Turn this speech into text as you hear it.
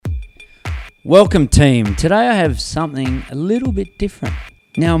Welcome team. Today I have something a little bit different.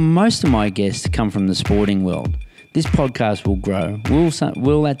 Now most of my guests come from the sporting world. This podcast will grow.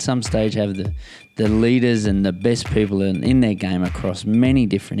 We'll at some stage have the leaders and the best people in their game across many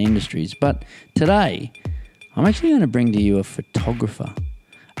different industries. But today I'm actually going to bring to you a photographer,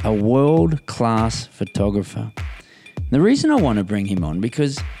 a world-class photographer. The reason I want to bring him on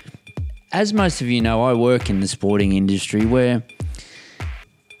because as most of you know, I work in the sporting industry where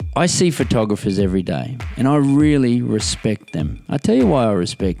I see photographers every day and I really respect them. I tell you why I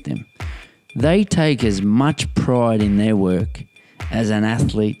respect them. They take as much pride in their work as an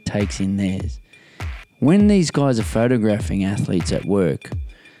athlete takes in theirs. When these guys are photographing athletes at work,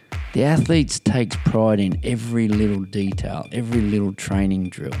 the athletes take pride in every little detail, every little training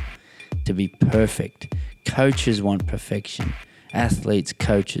drill to be perfect. Coaches want perfection. Athletes,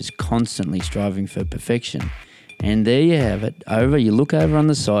 coaches constantly striving for perfection. And there you have it. You look over on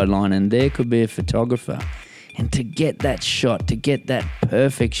the sideline and there could be a photographer. And to get that shot, to get that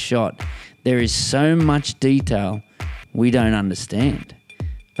perfect shot, there is so much detail we don't understand.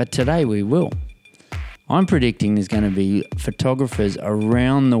 But today we will. I'm predicting there's going to be photographers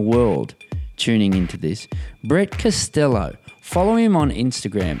around the world tuning into this. Brett Costello. Follow him on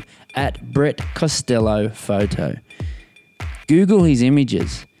Instagram at Brett Costello Photo. Google his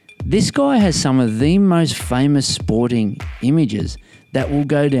images. This guy has some of the most famous sporting images that will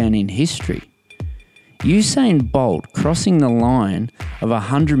go down in history. Usain Bolt crossing the line of a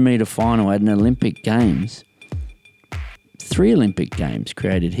 100-metre final at an Olympic Games. 3 Olympic Games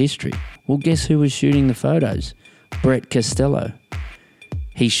created history. Well, guess who was shooting the photos? Brett Costello.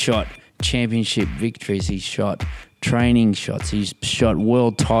 He shot championship victories. He shot training shots. He's shot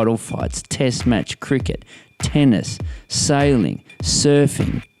world title fights, test match cricket, tennis, sailing,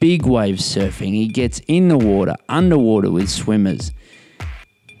 surfing, big wave surfing. He gets in the water, underwater with swimmers.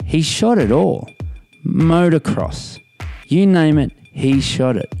 He shot it all. Motocross. You name it, he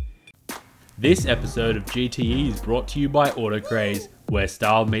shot it. This episode of GTE is brought to you by Autocraze, where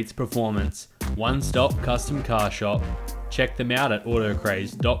style meets performance. One-stop custom car shop. Check them out at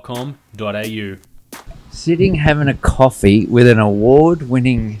autocraze.com.au. Sitting having a coffee with an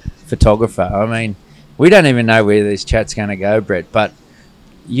award-winning photographer. I mean, we don't even know where this chat's going to go, Brett, but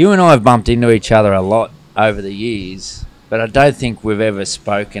you and I have bumped into each other a lot over the years, but I don't think we've ever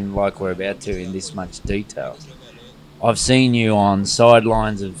spoken like we're about to in this much detail. I've seen you on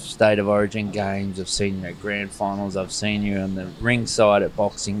sidelines of State of Origin games, I've seen you at grand finals, I've seen you on the ringside at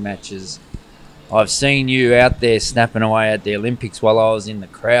boxing matches, I've seen you out there snapping away at the Olympics while I was in the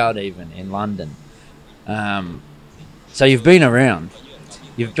crowd even in London. So you've been around,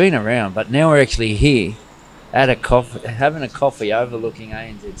 but now we're actually here at having a coffee overlooking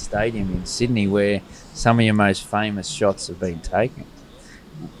ANZ Stadium in Sydney where some of your most famous shots have been taken.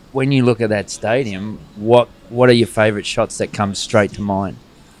 When you look at that stadium, what are your favourite shots that come straight to mind?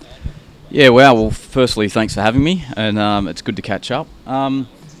 Yeah, well, firstly, thanks for having me, and it's good to catch up.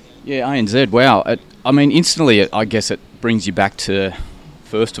 ANZ, wow. Instantly, I guess it brings you back to,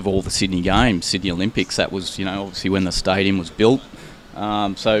 first of all, the Sydney Games, Sydney Olympics. That was, obviously when the stadium was built.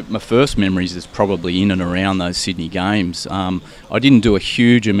 So my first memories is probably in and around those Sydney Games. I didn't do a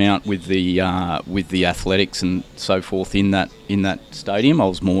huge amount with the athletics and so forth in that stadium. I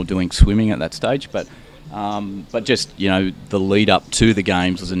was more doing swimming at that stage, but just the lead up to the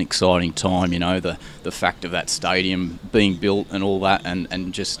games was an exciting time. The fact of that stadium being built and all that,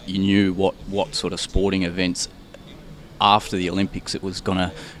 and just you knew what sort of sporting events after the Olympics it was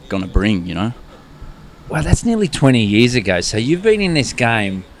gonna bring. Well, that's nearly 20 years ago. So you've been in this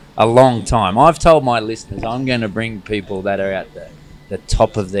game a long time. I've told my listeners I'm going to bring people that are at the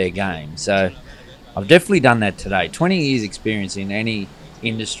top of their game. So I've definitely done that today. 20 years experience in any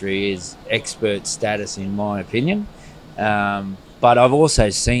industry is expert status in my opinion. But I've also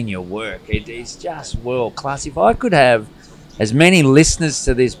seen your work. It is just world class. If I could have as many listeners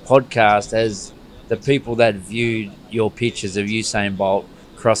to this podcast as the people that viewed your pictures of Usain Bolt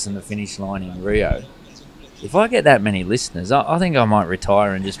crossing the finish line in Rio, if I get that many listeners, I think I might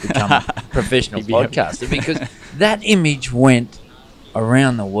retire and just become a professional podcaster because that image went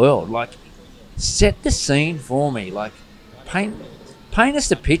around the world. Like, set the scene for me. Like, paint us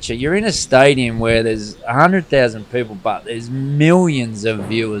a picture. You're in a stadium where there's 100,000 people, but there's millions of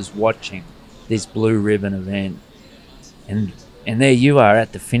viewers watching this blue ribbon event. And there you are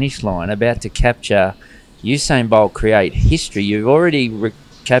at the finish line about to capture Usain Bolt, create history. You've already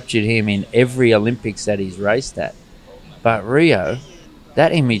captured him in every Olympics that he's raced at. But Rio,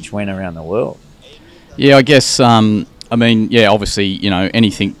 that image went around the world. Yeah, I guess, obviously,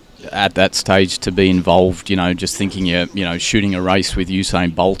 anything at that stage to be involved, just thinking shooting a race with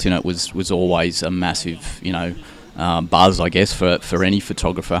Usain Bolt in it was always a massive, buzz, I guess, for any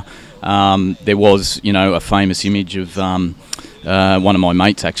photographer. There was, a famous image of one of my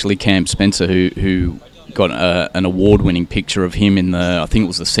mates, actually, Cam Spencer, who got an award-winning picture of him in I think it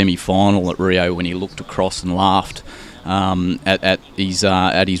was the semi-final at Rio, when he looked across and laughed at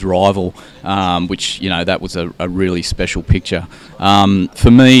his rival, which that was a really special picture.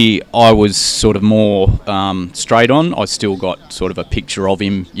 For me, I was sort of more straight on. I still got sort of a picture of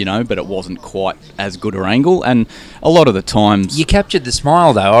him, but it wasn't quite as good an angle. And a lot of the times you captured the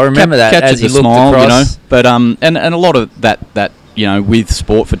smile, though. I remember that as you looked smile, across. But and a lot of that with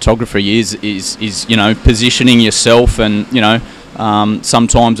sport photography is positioning yourself, and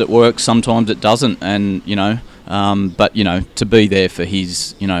sometimes it works, sometimes it doesn't, and but to be there for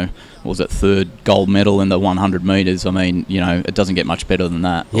his what was it, third gold medal in the 100 metres, I mean, it doesn't get much better than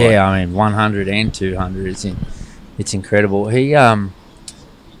that. Yeah, I mean 100 and 200, it's incredible. He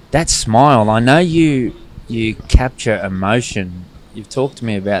that smile, I know you capture emotion. You've talked to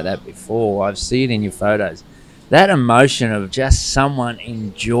me about that before. I've seen it in your photos. That emotion of just someone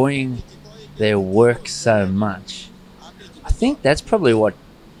enjoying their work so much, I think that's probably what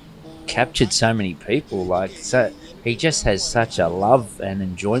captured so many people. So he just has such a love and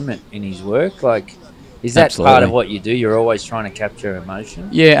enjoyment in his work. Is that Absolutely. part of what you do? You're always trying to capture emotion?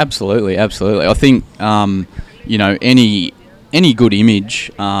 Yeah, absolutely. I think any good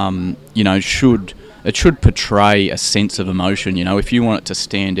image should portray a sense of emotion. If you want it to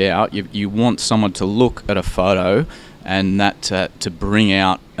stand out, you want someone to look at a photo and that to bring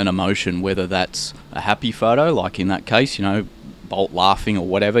out an emotion, whether that's a happy photo, like in that case, Bolt laughing or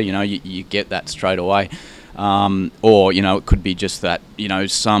whatever, you get that straight away. Or, it could be just that,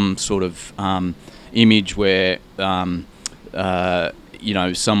 some sort of image where,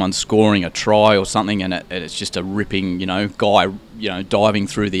 someone's scoring a try or something, and it's just a ripping, guy, diving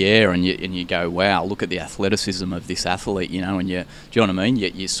through the air, and you go, wow, look at the athleticism of this athlete, and do you know what I mean?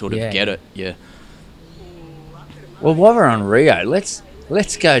 You sort of get it, yeah. Well, while we're on Rio,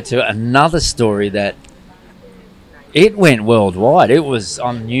 let's go to another story that it went worldwide. It was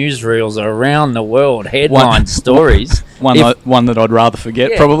on newsreels around the world, headline stories. One that I'd rather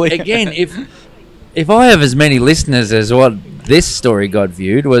forget, probably. Again, if I have as many listeners as what this story got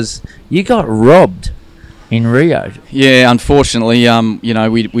viewed, was you got robbed in Rio. Yeah, unfortunately,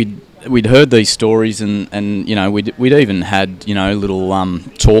 we'd heard these stories, and we'd even had little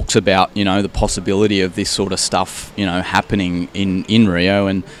talks about the possibility of this sort of stuff happening in Rio,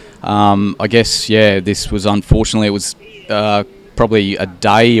 and I guess this was, unfortunately, it was probably a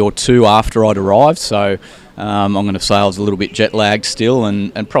day or two after I'd arrived, so I'm going to say I was a little bit jet lagged still,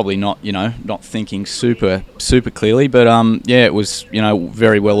 and probably not thinking super clearly, but it was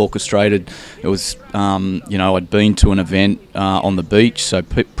very well orchestrated. It was I'd been to an event on the beach, so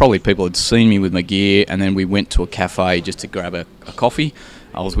probably people had seen me with my gear, and then we went to a cafe just to grab a coffee.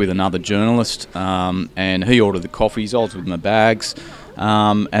 I was with another journalist, and he ordered the coffees. I was with my bags,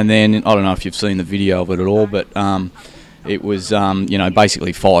 and then I don't know if you've seen the video of it at all, but it was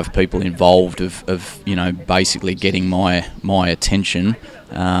basically 5 people involved of basically getting my attention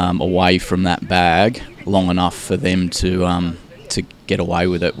away from that bag long enough for them to get away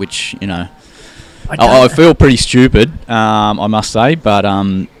with it, which I feel pretty stupid, I must say, but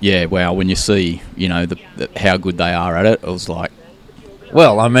wow, when you see how good they are at it, it was like,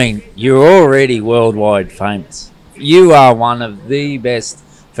 well, I mean, you're already worldwide famous. You are one of the best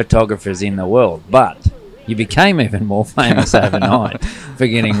photographers in the world, but you became even more famous overnight for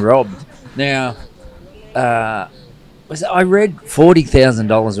getting robbed. Now, I read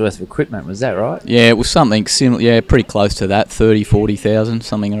 $40,000 worth of equipment. Was that right? Yeah, it was something similar. Yeah, pretty close to that, 40,000,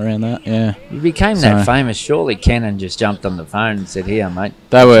 something around that. Yeah. You became that famous. Surely Canon just jumped on the phone and said, "Here, mate."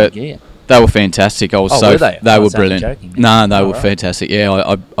 They were fantastic. Were they? They were brilliant. Joking. No, they were fantastic.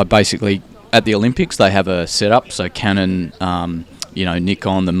 Yeah, I basically, at the Olympics, they have a setup. So Canon,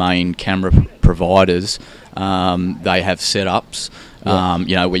 Nikon, the main camera providers, they have setups.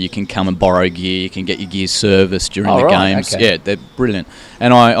 Where you can come and borrow gear, you can get your gear serviced during the games. Okay. Yeah, they're brilliant.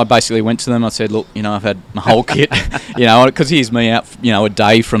 And I basically went to them. I said, look, I've had my whole kit, because here's me out, a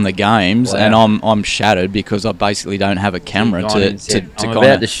day from the games, and I'm shattered because I basically don't have a camera to I'm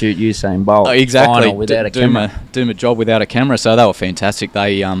about to shoot Usain Bolt. Exactly. Without a camera. Do my job without a camera. So they were fantastic.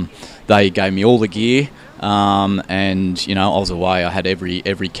 They gave me all the gear. And I was away. I had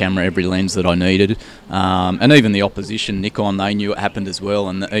every camera, every lens that I needed, and even the opposition, Nikon, they knew it happened as well.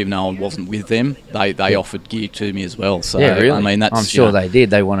 And even though I wasn't with them, they offered gear to me as well. So yeah, really? I mean, that's, I'm sure they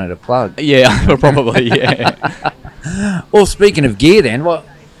did. They wanted a plug. Yeah, probably. Yeah. Well, speaking of gear, then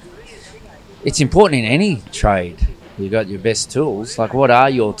it's important in any trade. You got your best tools. Like, what are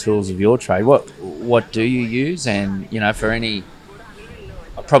your tools of your trade? What do you use? And for any,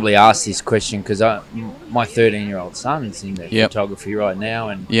 I probably asked this question because my 13-year-old son's in the photography right now,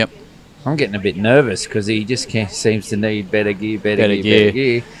 and I'm getting a bit nervous because he just seems to need better gear,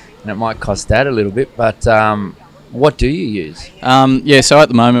 and it might cost Dad a little bit. But what do you use? So at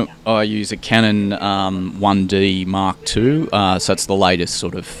the moment I use a Canon 1D Mark II. So it's the latest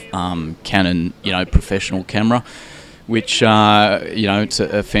sort of Canon, professional camera, which it's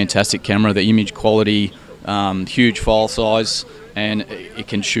a fantastic camera. The image quality, huge file size, and it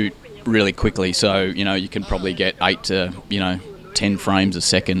can shoot really quickly. So you can probably get 8 to 10 frames a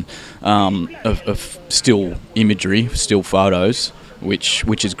second of still imagery, still photos,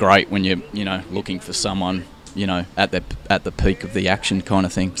 which is great when you're looking for someone at the peak of the action kind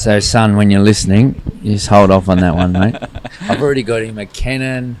of thing. So, son, when you're listening, just hold off on that one, mate. I've already got him a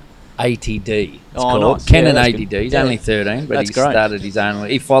Canon 80D. Nice. Canon 80D. He's only 13, but he started his own.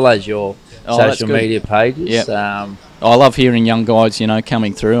 He follows your social media pages. Yep. I love hearing young guys,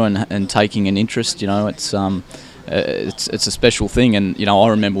 coming through and taking an interest. It's a special thing, and I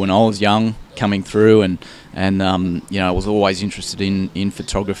remember when I was young coming through, and I was always interested in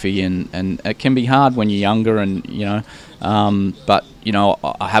photography, and it can be hard when you're younger, and but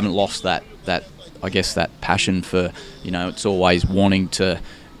I haven't lost that I guess that passion for it's always wanting to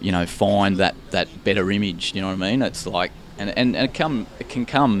find that better image. You know what I mean? It's like and it can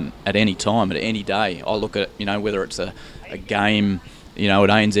come at any time, at any day. I look at whether it's a game. At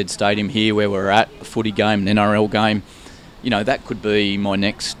ANZ Stadium here where we're at, a footy game, an NRL game, that could be my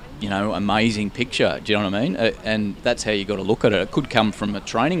next, amazing picture. Do you know what I mean? And that's how you got to look at it. It could come from a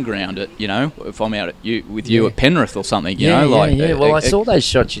training ground at, if I'm out at you at Penrith or something, Well, I saw those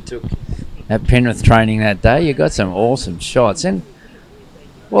shots you took at Penrith training that day. You got some awesome shots. And,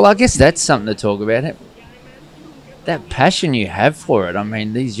 well, I guess that's something to talk about. That passion you have for it. I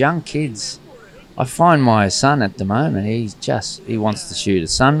mean, these young kids... I find my son at the moment, he wants to shoot a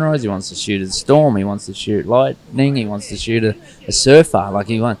sunrise, he wants to shoot a storm, he wants to shoot lightning, he wants to shoot a surfer.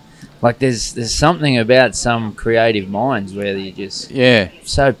 There's something about some creative minds where you're just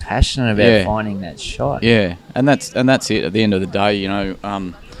so passionate about finding that shot. Yeah, and that's it. At the end of the day,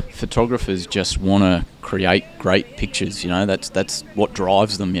 photographers just want to create great pictures. That's what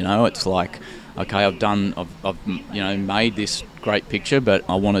drives them. It's like, okay, I've made this great picture, but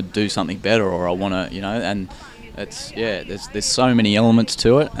I want to do something better, or I want to, and it's there's so many elements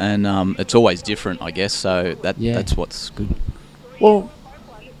to it, and it's always different, I guess. So that's what's good. Well,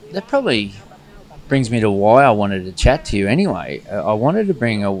 that probably brings me to why I wanted to chat to you anyway. I wanted to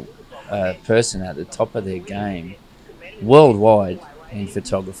bring a person at the top of their game worldwide in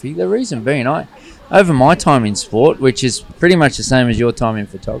photography. The reason being, over my time in sport, which is pretty much the same as your time in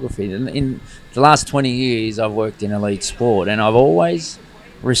photography, in the last 20 years I've worked in elite sport, and I've always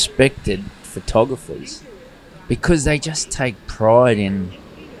respected photographers because they just take pride in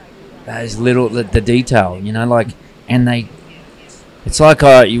those the detail, and it's like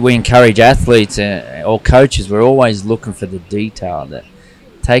we encourage athletes or coaches, we're always looking for the detail, that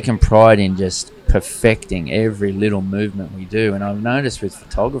taking pride in just perfecting every little movement we do. And I've noticed with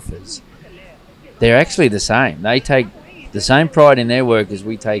photographers, they're actually the same. They take the same pride in their work as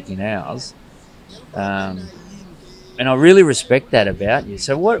we take in ours. And I really respect that about you.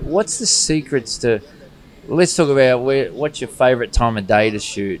 So what's the secrets to... Let's talk about what's your favourite time of day to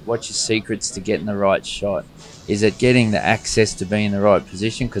shoot? What's your secrets to getting the right shot? Is it getting the access to be in the right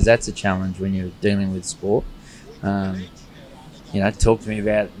position? Because that's a challenge when you're dealing with sport. Talk to me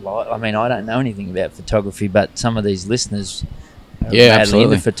about... I mean, I don't know anything about photography, but some of these listeners are madly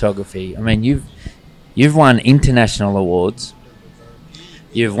into photography. I mean, you've won international awards.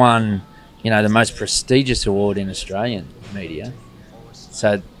 You've won, the most prestigious award in Australian media.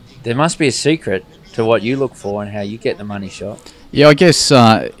 So there must be a secret to what you look for and how you get the money shot. Yeah, I guess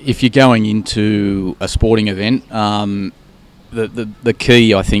if you're going into a sporting event, the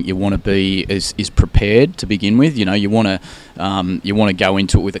key I think you want to be is prepared to begin with. You want to go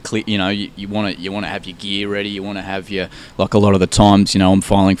into it with a clear. You want to have your gear ready. You want to have your, like a lot of the times, I'm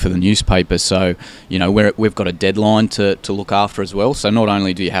filing for the newspaper, so we've got a deadline to look after as well. So not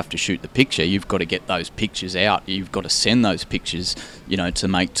only do you have to shoot the picture, you've got to get those pictures out. You've got to send those pictures, to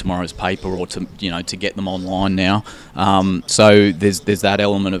make tomorrow's paper, or to get them online now. So there's that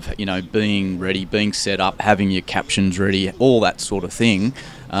element of being ready, being set up, having your captions ready, all that sort of thing.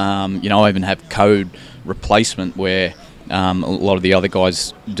 I even have code replacement where a lot of the other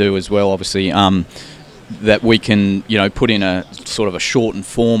guys do as well, obviously, that we can put in a sort of a shortened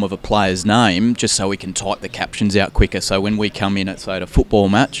form of a player's name just so we can type the captions out quicker. So when we come in at, say, a football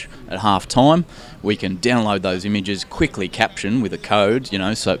match at half time, we can download those images, quickly caption with a code,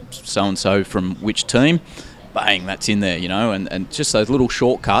 so and so from which team, bang, that's in there, and just those little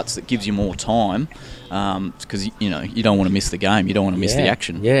shortcuts that gives you more time, because you don't want to miss the game, you don't want to miss the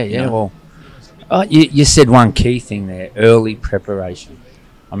action. Well, you said one key thing there: early preparation.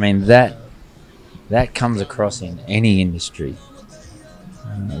 I mean that comes across in any industry.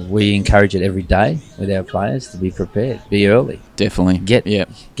 We encourage it every day with our players to be prepared, be early. Definitely. Get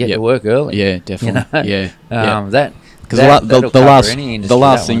to work early. Yeah, definitely. Because the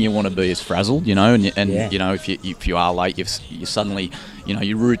last thing you want to be is frazzled, and if you are late, you suddenly,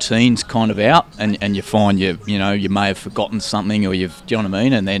 your routine's kind of out, and you find you may have forgotten something, or do you know what I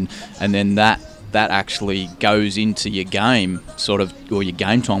mean? And then that actually goes into your game, sort of, or your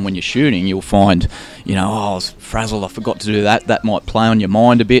game time when you're shooting. You'll find, I was frazzled, I forgot to do that. That might play on your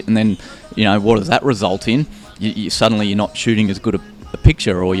mind a bit, and then, what does that result in? Suddenly you're not shooting as good a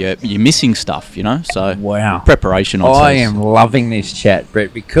picture, or you're missing stuff, So wow, preparation. I am loving this chat,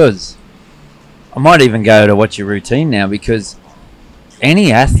 Brett, because I might even go to what's your routine now, because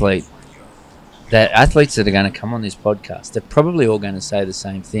any athletes that are going to come on this podcast, they're probably all going to say the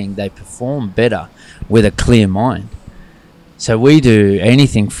same thing. They perform better with a clear mind. So we do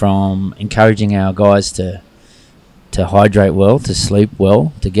anything from encouraging our guys to hydrate well, to sleep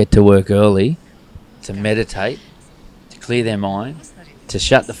well, to get to work early, to meditate, to clear their mind, to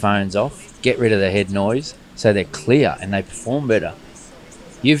shut the phones off, get rid of the head noise, so they're clear and they perform better.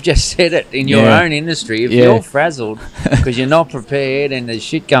 You've just said it in your own industry. If you're frazzled because you're not prepared and there's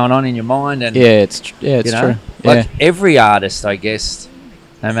shit going on in your mind, and it's true. Like every artist, I guess,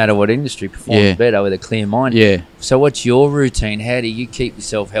 no matter what industry, performs better with a clear mind. Yeah. So what's your routine? How do you keep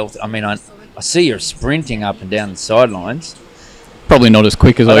yourself healthy? I mean, I see you're sprinting up and down the sidelines. Probably not as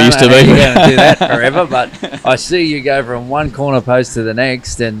quick as I used to be. You're going to do that forever, but I see you go from one corner post to the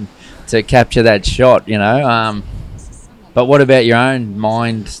next and to capture that shot. But what about your own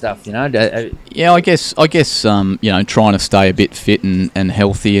mind stuff, Yeah, I guess trying to stay a bit fit and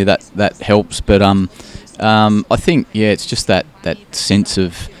healthier, that helps. But I think, it's just that sense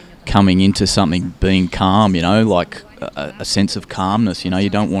of coming into something being calm, like a sense of calmness. You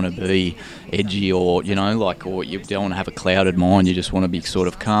don't want to be edgy, or or you don't want to have a clouded mind. You just want to be sort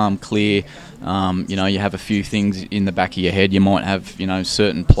of calm, clear. You have a few things in the back of your head. You might have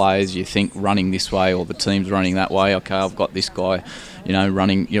certain players you think running this way, or the team's running that way. Okay, I've got this guy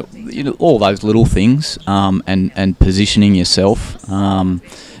running, all those little things, and positioning yourself,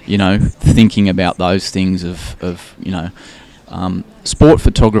 thinking about those things of sport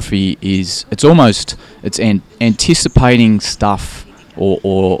photography it's anticipating stuff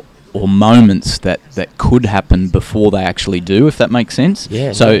or moments that could happen before they actually do, if that makes sense.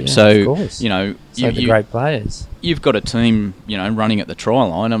 So of course. The great players. You've got a team, running at the try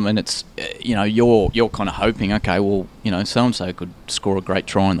line. I mean, it's you're kind of hoping, okay, well, so and so could score a great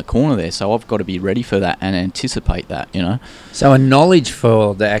try in the corner there, so I've got to be ready for that and anticipate that. So a knowledge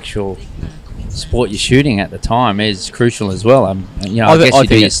for the actual sport you're shooting at the time is crucial as well. I guess you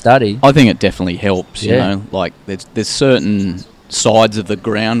do your study. I think it definitely helps. Like there's certain sides of the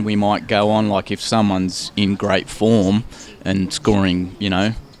ground we might go on, like if someone's in great form and scoring,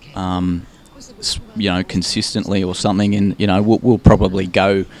 consistently or something, and we'll probably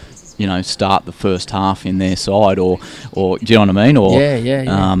go, start the first half in their side, or do you know what I mean? Or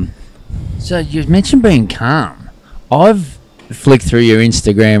so you mentioned being calm. I've flicked through your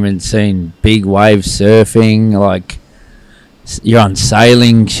Instagram and seen big wave surfing, like you're on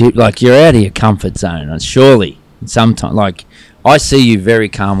sailing ship, like you're out of your comfort zone. Surely, sometimes, like I see you very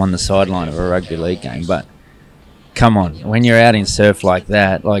calm on the sideline of a rugby league game, but come on, when you're out in surf like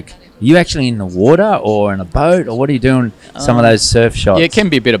that, like, are you actually in the water or in a boat, or what are you doing? Some of those surf shots. Yeah, it can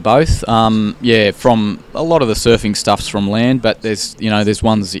be a bit of both. From a lot of the surfing stuff's from land, but there's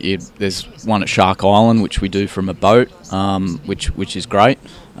ones there's one at Shark Island which we do from a boat, which is great.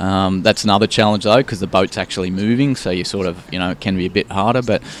 That's another challenge though, because the boat's actually moving, so you sort of it can be a bit harder.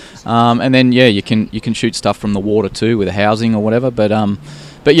 But and then you can shoot stuff from the water too with a housing or whatever. But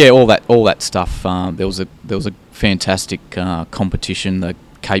all that stuff. There was a fantastic competition, the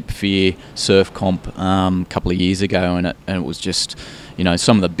Cape Fear surf comp, a couple of years ago, and it was just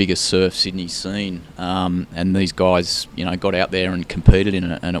some of the biggest surf Sydney's seen, and these guys got out there and competed in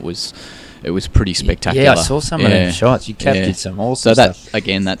it, and it was pretty spectacular. Yeah, I saw some of them shots. You captured some awesome stuff. So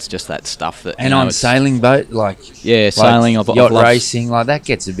that's just that stuff that. And on sailing boat, sailing, I've yacht racing, like that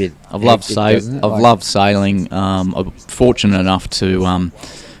gets a bit. I've loved sailing. I'm fortunate enough to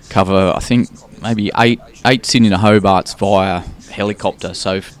cover, I think, maybe eight Sydney to Hobarts via helicopter.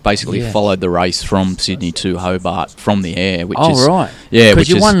 So basically Yeah. followed the race from Sydney to Hobart from the air, which Oh, is right. yeah, Because which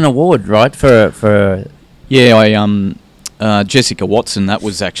you won an award, right, for yeah. Jessica Watson. That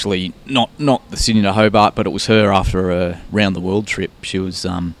was actually not the Sydney to Hobart, but it was her after a round the world trip. She was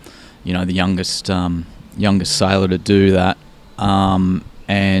the youngest sailor to do that,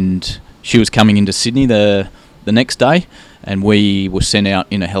 and she was coming into Sydney the next day, and we were sent out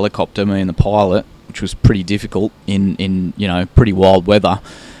in a helicopter, me and the pilot, which was pretty difficult in pretty wild weather,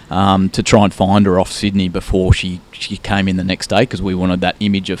 to try and find her off Sydney before she came in the next day, because we wanted that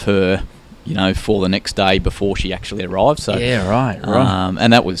image of her, for the next day before she actually arrived. So yeah, right.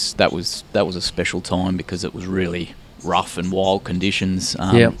 and that was a special time because it was really rough and wild conditions,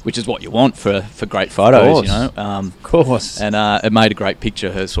 which is what you want for great photos, Of course. And it made a great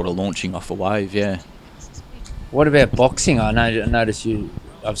picture, her sort of launching off a wave. Yeah. What about boxing? I noticed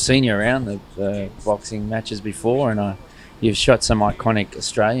I've seen you around the boxing matches before, and you've shot some iconic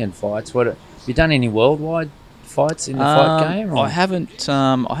Australian fights. Have you done any worldwide fights in the fight game? Or? I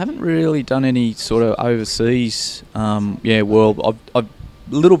haven't really done any sort of overseas. World. I've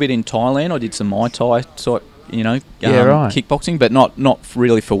a little bit in Thailand. I did some Muay Thai sort. Right. Kickboxing, but not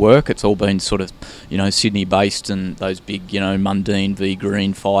really for work. It's all been sort of, Sydney based, and those big, Mundine v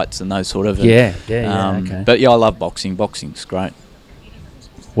Green fights and those sort of. Okay. But yeah, I love boxing. Boxing's great.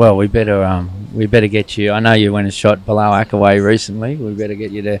 Well, we better get you. I know you went and shot Bilal Akaway recently. We better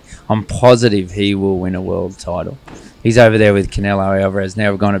get you there. I'm positive he will win a world title. He's over there with Canelo Alvarez.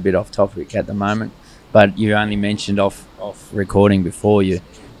 Now we've gone a bit off topic at the moment, but you only mentioned off recording before you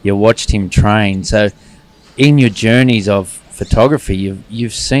watched him train. So, in your journeys of photography,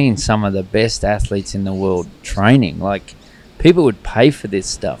 you've seen some of the best athletes in the world training. Like, people would pay for this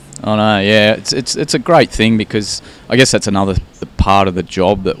stuff. I know, yeah. It's a great thing, because I guess that's another part of the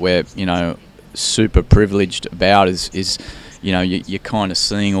job that we're super privileged about is you're kind of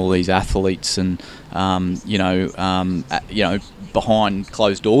seeing all these athletes and behind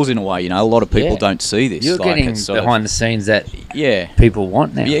closed doors in a way. A lot of people don't see this. You're getting behind the scenes that people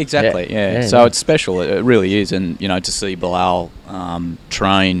want now. Yeah, exactly. Yeah. So it's special. It really is. And to see Bilal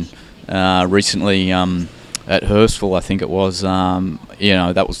train recently at Hurstville, I think it was.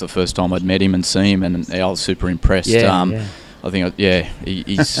 That was the first time I'd met him and seen him, and I was super impressed. I think,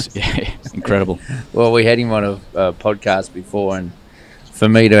 he's incredible. Well, we had him on a podcast before, and for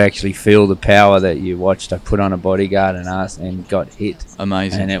me to actually feel the power that you watched, I put on a bodyguard and got hit.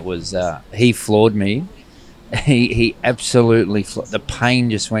 Amazing. And it was, he floored me. He absolutely, the pain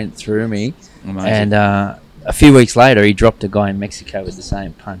just went through me. Amazing. And a few weeks later, he dropped a guy in Mexico with the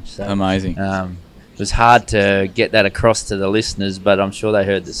same punch. So, amazing. It was hard to get that across to the listeners, but I'm sure they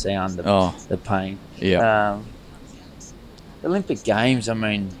heard the sound, the pain. Yeah. Olympic Games, I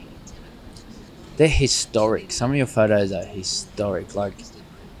mean, they're historic. Some of your photos are historic. Like,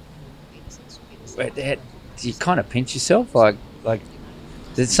 you kind of pinch yourself. Like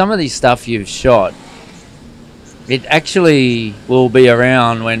there's some of these stuff you've shot, it actually will be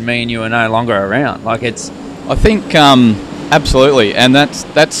around when me and you are no longer around. Like, it's... I think, absolutely. And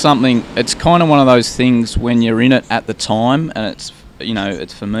that's something, it's kind of one of those things when you're in it at the time, and it's,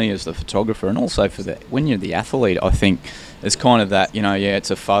 it's for me as the photographer, and also when you're the athlete, I think it's kind of that,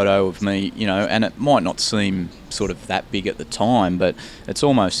 it's a photo of me, and it might not seem sort of that big at the time, but it's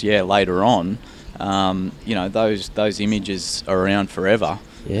almost, later on, those images are around forever,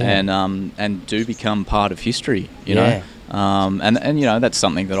 and do become part of history, you know. And that's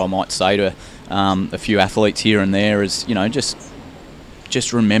something that I might say to a few athletes here and there is,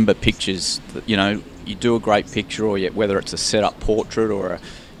 just remember pictures. You do a great picture, or whether it's a set-up portrait or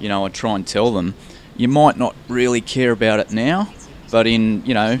I try and tell them, you might not really care about it now, but in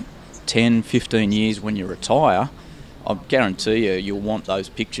 10, 15 years when you retire, I guarantee you'll want those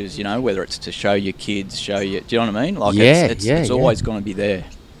pictures, whether it's to show your kids, do you know what I mean? Like, it's always going to be there.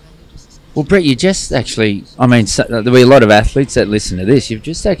 Well, Brett, you just actually, there'll be a lot of athletes that listen to this. You've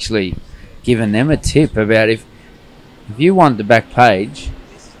just actually given them a tip about if you want the back page,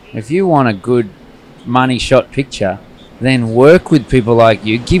 if you want a good money shot picture, then work with people like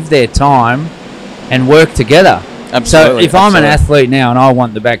you, give their time and work together. Absolutely. So if I'm an athlete now and I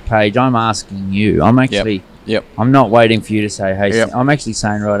want the back page, I'm asking you. I'm actually, I'm not waiting for you to say, hey, I'm actually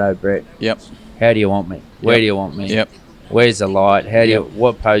saying, righto, Brett. How do you want me? Where do you want me? Where's the light? How do you?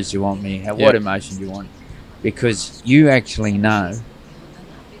 What pose do you want me? What emotion do you want? Because you actually know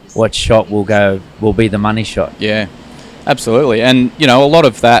what shot will be the money shot. Yeah, absolutely. And a lot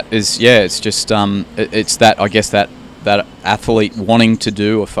of that is it's just it's that, I guess, that that athlete wanting to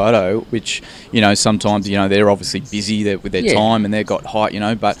do a photo, which, you know, sometimes, you know, they're obviously busy with their time and they've got height, you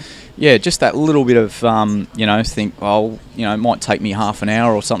know, but yeah, just that little bit of, you know, think, well, you know, it might take me half an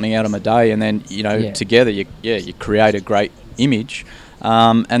hour or something out of my day, and then, you know, together you create a great image,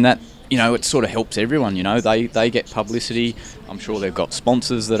 and that, you know, it sort of helps everyone, you know, they get publicity. I'm sure they've got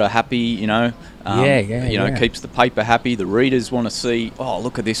sponsors that are happy, you know, you know, keeps the paper happy. The readers want to see, oh,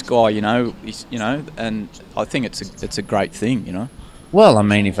 look at this guy, you know, and I think it's a great thing, you know. Well, I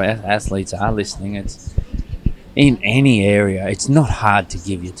mean, if athletes are listening, it's in any area, it's not hard to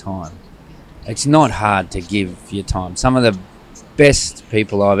give your time. It's not hard to give your time. Some of the best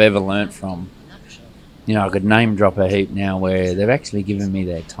people I've ever learnt from, you know, I could name drop a heap now where they've actually given me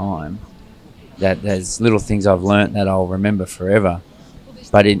their time. That there's little things I've learnt that I'll remember forever.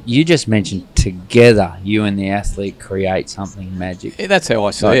 But you just mentioned together, you and the athlete create something magic. Yeah, that's how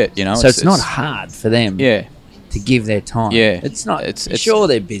I see it, you know. So it's not hard for them to give their time. Yeah. It's not. Sure,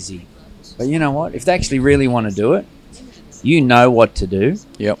 they're busy. But you know what? If they actually really want to do it, you know what to do.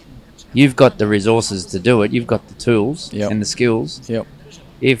 Yep. You've got the resources to do it. You've got the tools and the skills. Yep.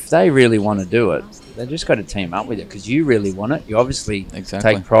 If they really want to do it, they've just got to team up with it because you really want it. You obviously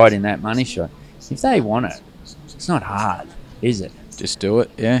take pride in that money shot. If they want it, it's not hard, is it? Just do it,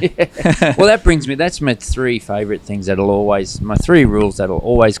 yeah. Well, that brings me, that's my three favourite things my three rules that'll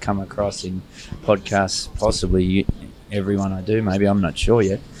always come across in podcasts, possibly everyone I do, maybe, I'm not sure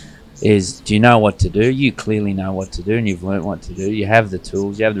yet, is do you know what to do? You clearly know what to do and you've learnt what to do. You have the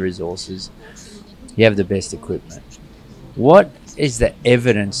tools, you have the resources, you have the best equipment. What is the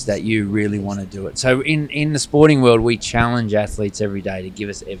evidence that you really want to do it? So in the sporting world, we challenge athletes every day to give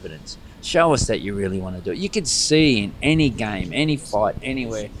us evidence. Show us that you really want to do it. You can see in any game, any fight,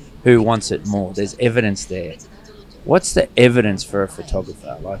 anywhere, who wants it more. There's evidence there. What's the evidence for a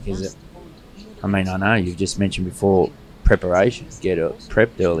photographer? Like, is it, I mean, I know you've just mentioned before preparation, get it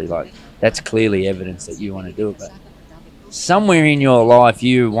prepped early. Like, that's clearly evidence that you want to do it. But somewhere in your life,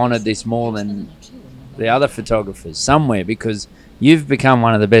 you wanted this more than the other photographers. Somewhere, because you've become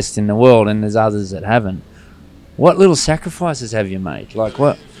one of the best in the world and there's others that haven't. What little sacrifices have you made? Like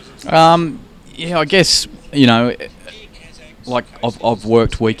what? Yeah, I guess, you know, like I've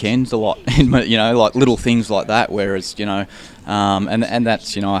worked weekends a lot, you know, like little things like that. Whereas, you know, and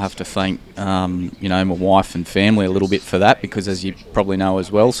that's, you know, I have to thank, you know, my wife and family a little bit for that, because as you probably know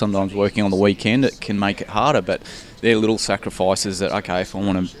as well, sometimes working on the weekend it can make it harder. But they're little sacrifices that, okay, if I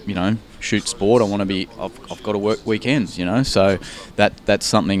want to, you know, shoot sport, I've got to work weekends, you know. So that's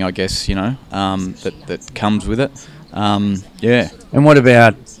something, I guess, you know, that comes with it. Yeah. And what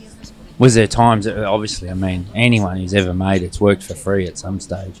about? Was there times, obviously, I mean, anyone who's ever made it's worked for free at some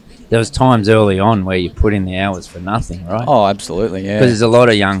stage. There was times early on where you put in the hours for nothing, right? Oh, absolutely, yeah. Because there's a lot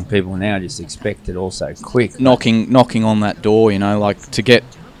of young people now just expect it all so quick. Knocking on that door, you know, like to get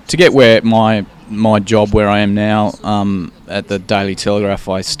where my job where I am now, at the Daily Telegraph,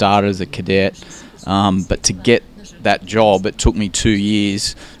 I started as a cadet, but to get that job, it took me 2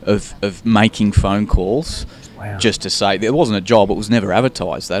 years of making phone calls. Wow. Just to say, there wasn't a job, it was never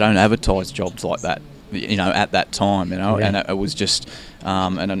advertised. They don't advertise jobs like that, you know, at that time, you know, and it was just,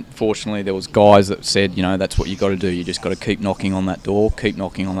 and unfortunately there was guys that said, you know, that's what you got to do. You just got to keep knocking on that door,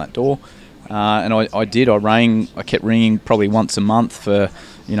 and I did. I kept ringing probably once a month for,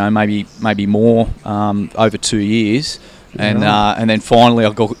 you know, maybe more, over 2 years, and then finally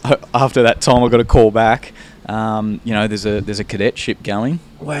after that time I got a call back. You know, there's a cadetship going.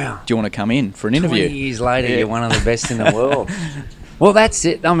 Wow. Do you want to come in for an interview? 20 years later, you're one of the best in the world. Well, that's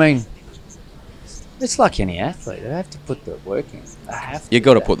it. I mean, it's like any athlete. They have to put the work in. You've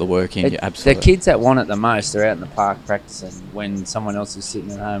got to put the work in, absolutely. The kids that want it the most are out in the park practicing when someone else is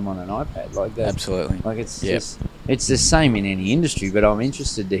sitting at home on an iPad. Like that. Absolutely. Like it's just, it's the same in any industry, but I'm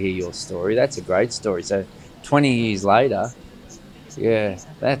interested to hear your story. That's a great story. So 20 years later, yeah,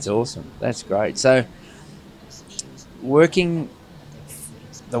 that's awesome. That's great. So working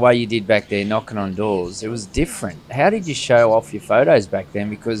the way you did back there, knocking on doors, it was different. How did you show off your photos back then?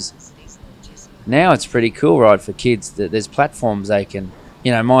 Because now it's pretty cool, right, for kids that there's platforms they can,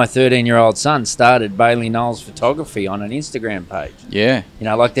 you know, my 13-year-old son started Bailey Knowles Photography on an Instagram page. Yeah. You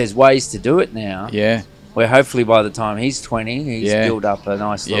know, like there's ways to do it now. Yeah. Where hopefully by the time he's 20, he's built up a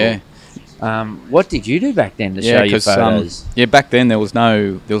nice little... Yeah. What did you do back then to show your photos? Back then there was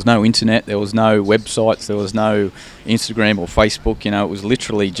no internet, there was no websites, there was no Instagram or Facebook. You know, it was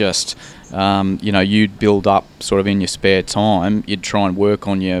literally just, you know, you'd build up sort of in your spare time. You'd try and work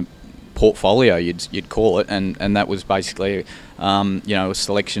on your portfolio, you'd call it, and that was basically a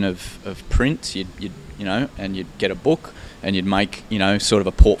selection of prints. And you'd get a book, and you'd make sort of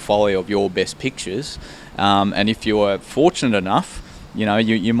a portfolio of your best pictures, and if you were fortunate enough,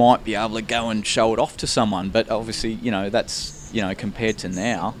 you might be able to go and show it off to someone. But obviously, that's compared to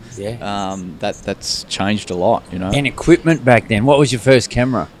now, that's changed a lot. And equipment back then. What was your first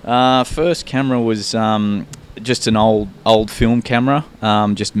camera? First camera was just an old film camera,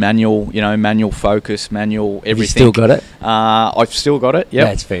 just manual focus, manual everything. You still got it? I've still got it. Yep.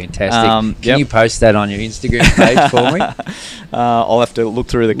 That's fantastic. Can you post that on your Instagram page for me? I'll have to look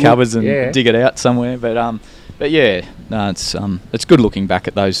through the cupboards and dig it out somewhere. But yeah, no, it's good looking back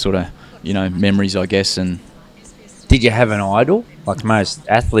at those sort of memories, I guess. And did you have an idol like most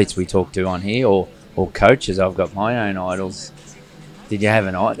athletes we talk to on here, or coaches? I've got my own idols. Did you have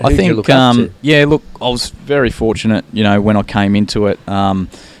an idol? I think, you look up to? Yeah, look, I was very fortunate, when I came into it, to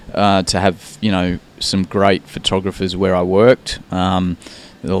have, some great photographers where I worked, the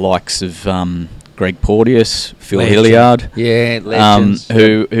likes of Greg Porteous, Phil Hilliard, legends.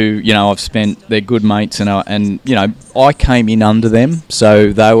 Who I've spent. They're good mates, and I came in under them,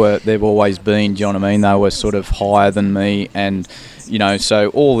 so they've always been. Do you know what I mean? They were sort of higher than me, and so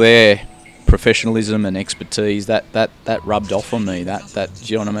all their professionalism and expertise that rubbed off on me. That do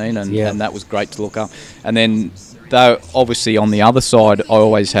you know what I mean? And that was great to look up. And then, though, obviously on the other side, I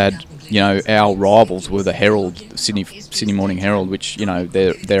always had. Our rivals were the Herald, Sydney Morning Herald, which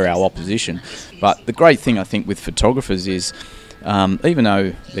they're our opposition. But the great thing I think with photographers is, even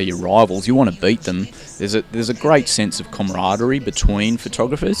though they're your rivals, you want to beat them. There's a great sense of camaraderie between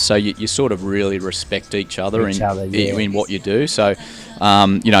photographers, so you sort of really respect each other in what you do. So,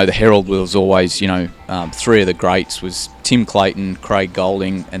 the Herald was always, three of the greats was Tim Clayton, Craig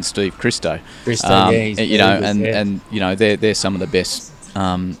Golding, and Steve Christo. They're some of the best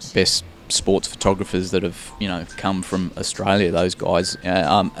sports photographers that have come from Australia. Those guys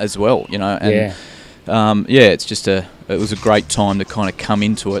as well, it's just it was a great time to kind of come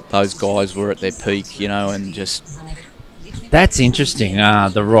into it. Those guys were at their peak, and just. That's interesting.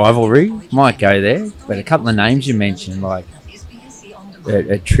 The rivalry might go there, but a couple of names you mentioned, like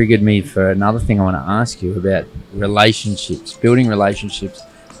it triggered me for another thing I want to ask you about relationships, building relationships.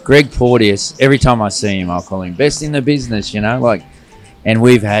 Greg Porteous, every time I see him, I'll call him best in the business, and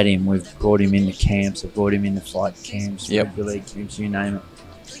we've had him. We've brought him into camps. I've brought him into flight camps, rugby league camps, you name it.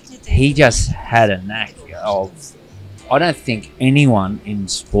 He just had a knack of. I don't think anyone in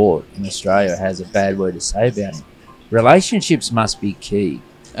sport in Australia has a bad word to say about him. Relationships must be key.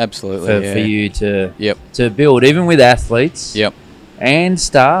 Absolutely, for you to build, even with athletes. And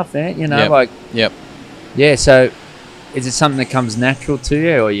staff, So, is it something that comes natural to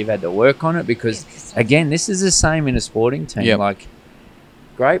you, or you've had to work on it? Because again, this is the same in a sporting team. Like,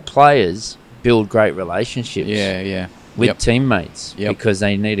 great players build great relationships. With teammates because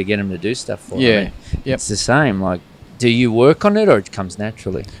they need to get them to do stuff for them. It's the same. Like, do you work on it, or it comes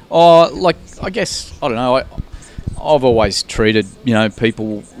naturally? I guess I don't know. I've always treated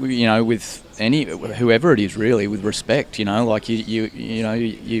people with whoever it is really with respect. Like you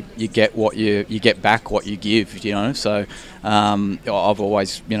get what you get back what you give. So I've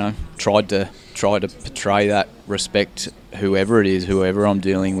always tried to portray that respect, whoever it is, whoever I'm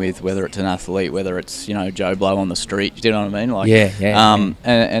dealing with, whether it's an athlete, whether it's Joe Blow on the street. Do you know what I mean? Like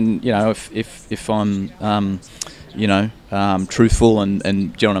and if I'm truthful and do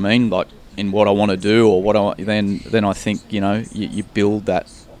you know what I mean? Like in what I want to do or what then I think you build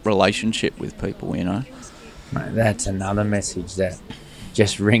that relationship with people. Mate, that's another message that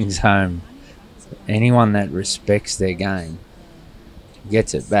just rings home. Anyone that respects their game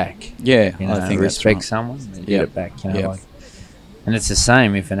gets it back. I think respect right. someone and get it back. And it's the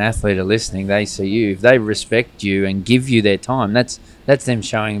same if an athlete are listening, they see you. If they respect you and give you their time, that's them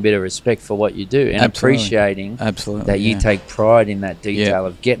showing a bit of respect for what you do and appreciating that you take pride in that detail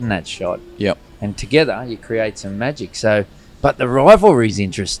of getting that shot. And together you create some magic. So, but the rivalry is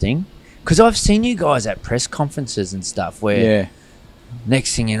interesting because I've seen you guys at press conferences and stuff where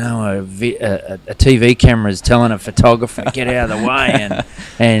next thing you know, a TV camera is telling a photographer, get out of the way,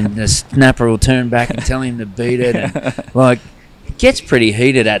 and the snapper will turn back and tell him to beat it. And like, it gets pretty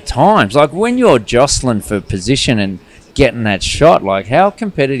heated at times. Like when you're jostling for position and getting that shot, like how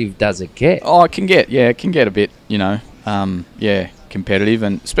competitive does it get? Oh, it can get a bit, competitive,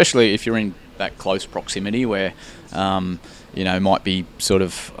 and especially if you're in that close proximity where, might be sort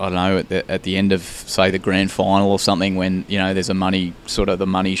of, I don't know, at the end of, say, the grand final or something when, there's the money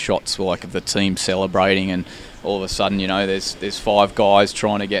shots like of the team celebrating and all of a sudden, there's five guys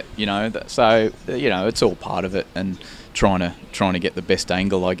trying to get, so, it's all part of it. And trying to get the best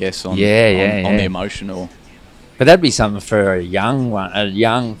angle, I guess, on Yeah. the emotional. But that'd be something for a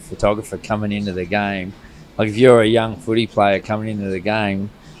young photographer coming into the game. Like if you're a young footy player coming into the game,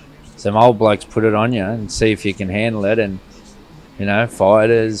 some old blokes put it on you and see if you can handle it. And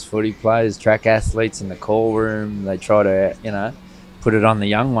fighters, footy players, track athletes in the call room, they try to put it on the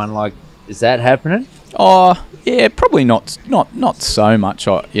young one. Like, is that happening? Oh, yeah, probably not so much,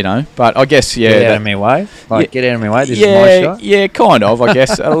 but I guess, yeah. Get out of my way. Get out of my way. This is my shot. Yeah, kind of, I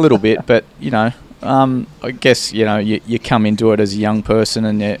guess, a little bit. But, I guess, you come into it as a young person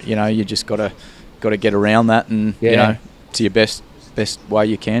and, you just got to get around that and, to your best way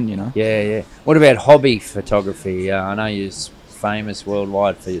you can, Yeah. What about hobby photography? I know you're famous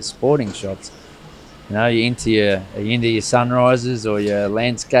worldwide for your sporting shots. Are you into your sunrises or your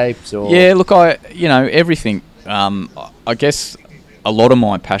landscapes? Or yeah, look, everything. I guess a lot of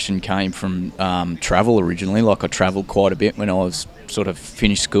my passion came from travel originally. Like I travelled quite a bit when I was sort of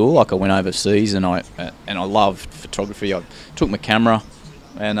finished school. Like I went overseas and I loved photography. I took my camera,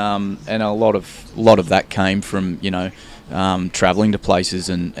 and a lot of that came from travelling to places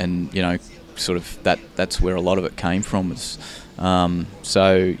and sort of that's where a lot of it came from.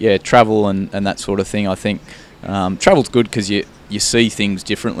 So yeah, travel and that sort of thing. I think travel's good because you see things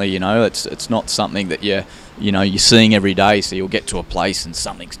differently. It's not something that you're seeing every day. So you'll get to a place and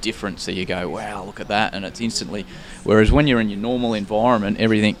something's different. So you go, wow, look at that, and it's instantly. Whereas when you're in your normal environment,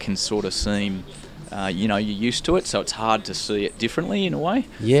 everything can sort of seem. You're used to it, so it's hard to see it differently in a way.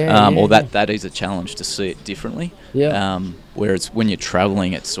 Or that is a challenge to see it differently. Yeah. Whereas when you're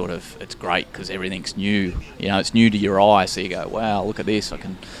travelling, it's great because everything's new. It's new to your eye, so you go, wow, look at this. I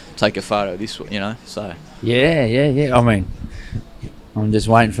can take a photo of this. So. Yeah. I mean, I'm just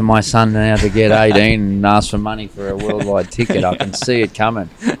waiting for my son now to get 18 and ask for money for a worldwide ticket. I can see it coming.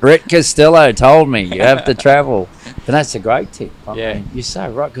 Brett Costello told me you have to travel, but that's a great tip. I mean, you're so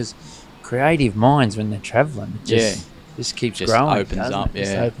right because. Creative minds when they're travelling, just keeps growing. Opens up.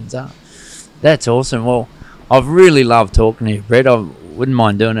 Just opens up. That's awesome. Well, I've really loved talking to you, Brett. I wouldn't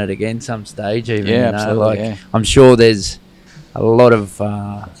mind doing it again some stage. Even absolutely. I'm sure there's a lot of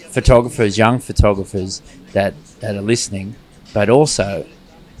photographers, young photographers that are listening, but also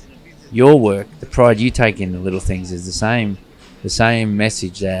your work, the pride you take in the little things, is the same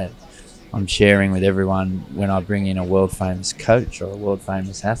message that I'm sharing with everyone when I bring in a world famous coach or a world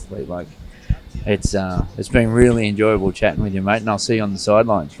famous athlete. Like it's been really enjoyable chatting with you, mate, and I'll see you on the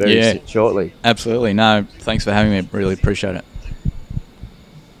sidelines very shortly. Absolutely. No, thanks for having me. Really appreciate it.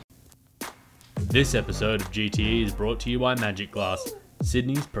 This episode of GTE is brought to you by Magic Glass,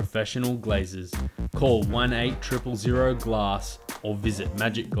 Sydney's professional glazers. Call 1-800-000-GLASS or visit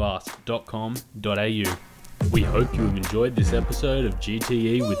magicglass.com.au. We hope you have enjoyed this episode of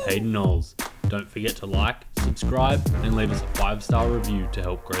GTE with Hayden Knowles. Don't forget to like, subscribe, and leave us a 5-star review to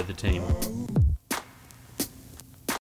help grow the team.